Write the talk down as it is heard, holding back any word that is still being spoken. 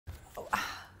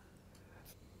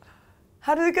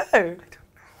How did it go? I don't know.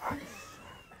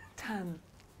 Tan,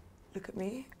 look at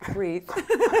me, breathe.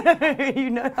 You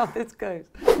know how this goes.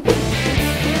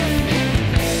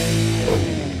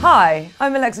 Hi,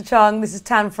 I'm Alexa Chung, this is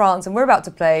Tan France, and we're about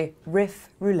to play Riff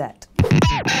Roulette.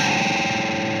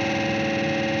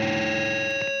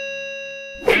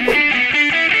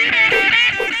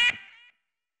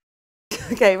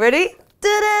 Okay, ready?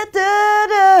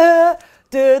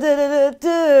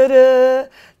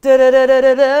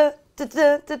 I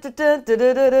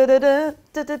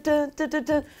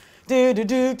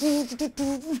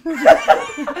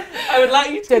would like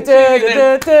you to continue.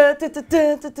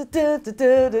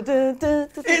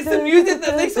 It's the music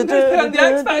that they sometimes play on the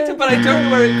X Factor, but I don't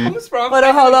know where it comes from. But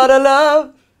a whole lot of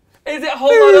love. Is it a whole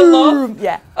lot of love?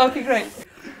 Yeah. Okay, great.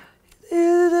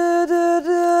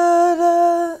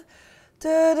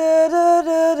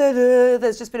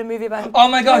 There's just been a movie about him. Oh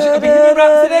my gosh, Bohemian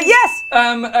Rhapsody? Yes!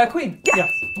 Queen? Yes! Yes.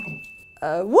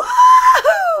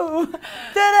 Woohoo!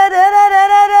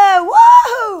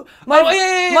 Woohoo!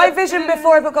 My vision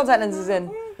before I put contact lenses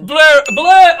in. Blur.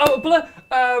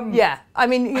 Yeah, I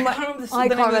mean, you might. I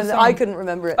can't remember. I couldn't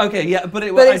remember it. Okay, yeah, but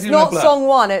it. But it's not song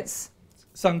one. It's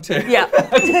song two. Yeah.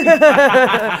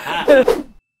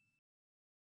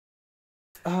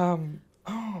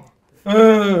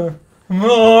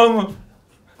 Mom.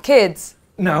 Kids.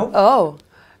 No. Oh.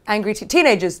 Angry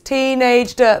teenagers,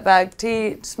 teenage dirtbag,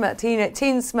 sounds like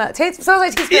Teen Spirit.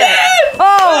 Yes!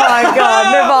 Oh my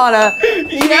God, Nirvana,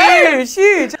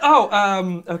 huge.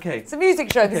 Oh, okay. It's a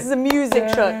music show. This is a music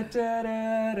show.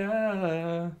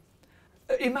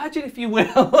 Imagine, if you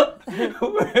will, we're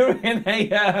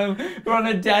on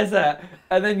a desert,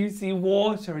 and then you see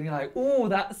water, and you're like, oh,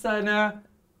 that's an.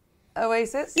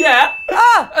 Oasis? Yeah.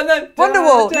 Ah! And then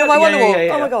Wonderwall. You're my Wonderwall.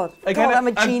 Yeah. Oh my God. God, I'm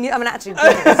a genius. I'm an actual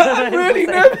genius. I'm really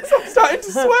nervous. I'm starting to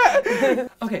sweat.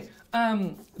 Okay.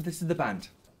 This is the band.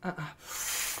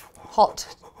 Hot.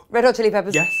 Red Hot Chili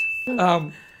Peppers. Yes.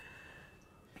 I've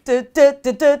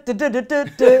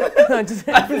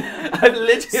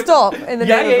literally. Stop in the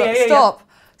name of Stop.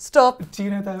 Stop. Do you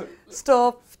know that?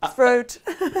 Stop. Throat.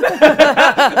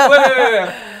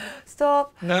 Wait.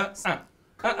 Stop. No.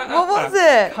 What was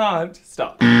it? Can't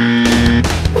stop.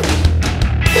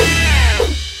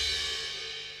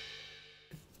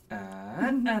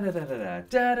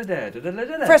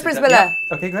 Fresh Prince of Bel-Air.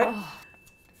 Okay, great. Oh.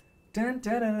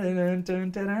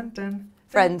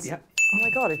 Friends. Yep. Oh my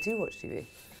God, I do watch TV.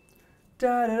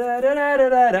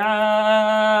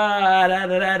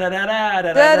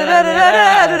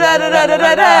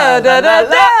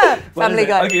 Family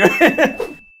Guy.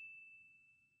 Okay.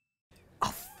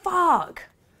 Oh fuck.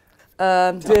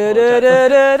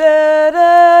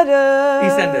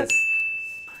 EastEnders.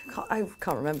 I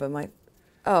can't remember my.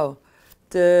 Oh.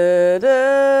 Star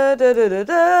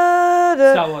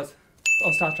Wars.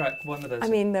 Or Star Trek, one of those. I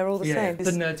mean, they're all the same. The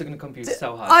nerds are going to come for you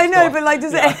so hard. I know, but like,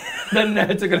 does it? The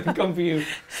nerds are going to come for you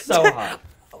so hard.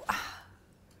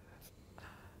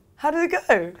 How did it go?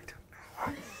 I don't know.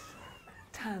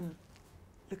 Tan,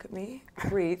 look at me,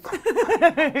 breathe.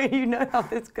 You know how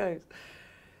this goes.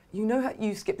 You know how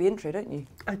you skip the intro, don't you?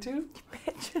 I do. You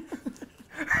bitch.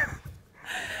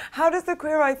 How does the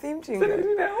Queer Eye theme tune go?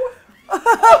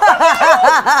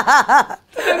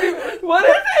 What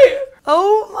is it?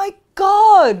 Oh my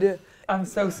God! I'm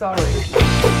so sorry.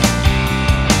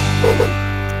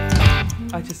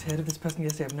 I just heard of this person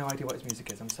yesterday. I have no idea what his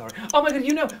music is. I'm sorry. Oh my God,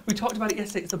 you know, we talked about it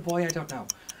yesterday. It's the boy I don't know.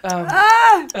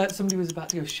 Somebody was about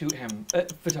to go shoot him,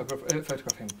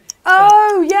 photograph him.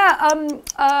 Oh yeah,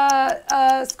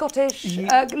 Scottish,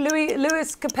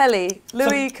 Lewis Capelli.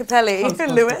 Louis Capelli.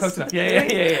 Lewis.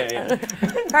 Yeah.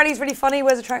 Apparently he's really funny,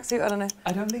 wears a tracksuit, I don't know.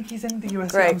 I don't think he's in the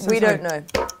US. Great, we don't know.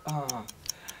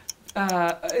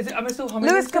 Is it, am I still humming?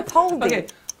 Lewis Capaldi. Okay.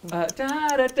 All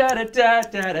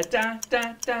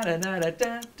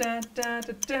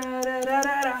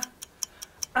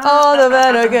the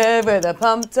better good with a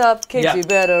pumped up kids, you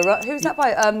better run. Who's that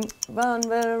by? Run,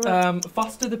 better run.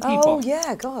 Foster the People. Oh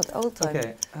yeah, God, old time.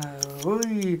 Okay.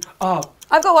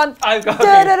 I've got one. I've got.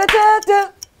 Da da da da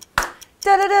da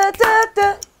da da da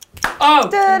da. Oh.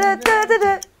 Da da da da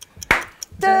da.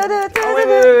 Da, da, da,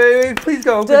 oh, wait, please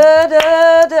go. Da,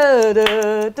 da, da,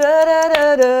 da, da,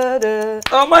 da, da, da.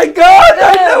 Oh my God!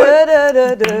 I know it.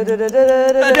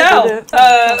 Adele.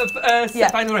 Yeah.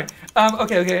 Final ring.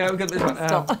 Okay, I'll get this one.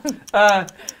 That's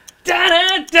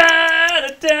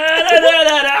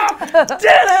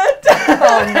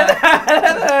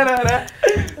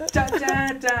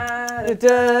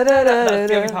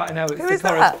the only part I know. It's Who the is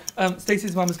chorus. that?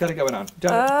 Stacey's Mama's Got It Going On.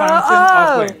 Bouncing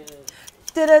off me.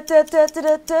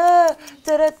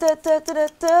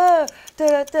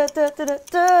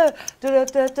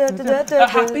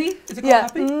 Happy? Is it called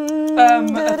Happy?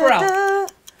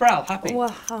 Pharrell, Happy.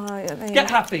 Well, Get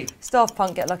Happy. Daft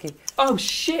Punk, Get Lucky. Oh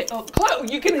shit! Oh, Chloe,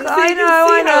 you can see, I know.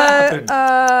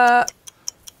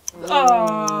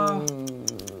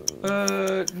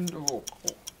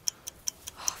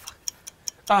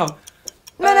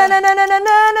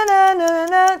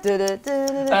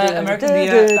 That American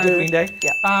Idiot, Green Day.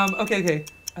 Yeah. Okay.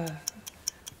 I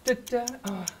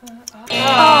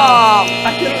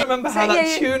couldn't remember how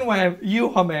that tune went. You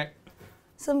hum it.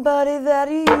 Somebody that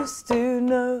you used to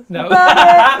know. No.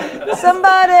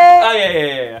 Somebody. Oh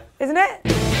yeah. Isn't it?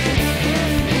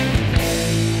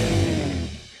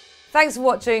 Thanks for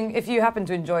watching. If you happen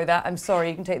to enjoy that, I'm sorry,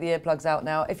 you can take the earplugs out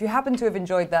now. If you happen to have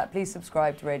enjoyed that, please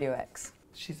subscribe to Radio X.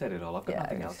 She said it all. I've got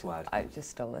nothing else to add. I just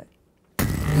stole it.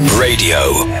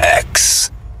 Radio X.